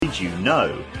did you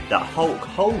know that Hulk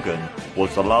Hogan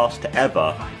was the last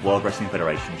ever World Wrestling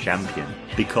Federation champion?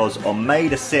 Because on May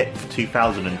the 6th,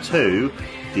 2002,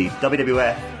 the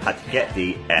WWF had to get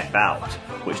the F out,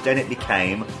 which then it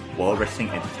became World Wrestling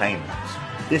Entertainment.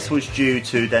 This was due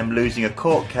to them losing a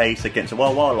court case against the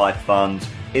World Wildlife Fund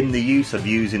in the use of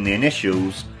using the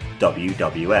initials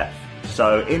WWF.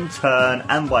 So in turn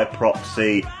and by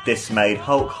proxy, this made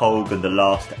Hulk Hogan the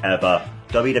last ever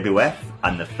WWF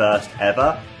and the first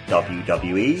ever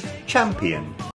WWE champion.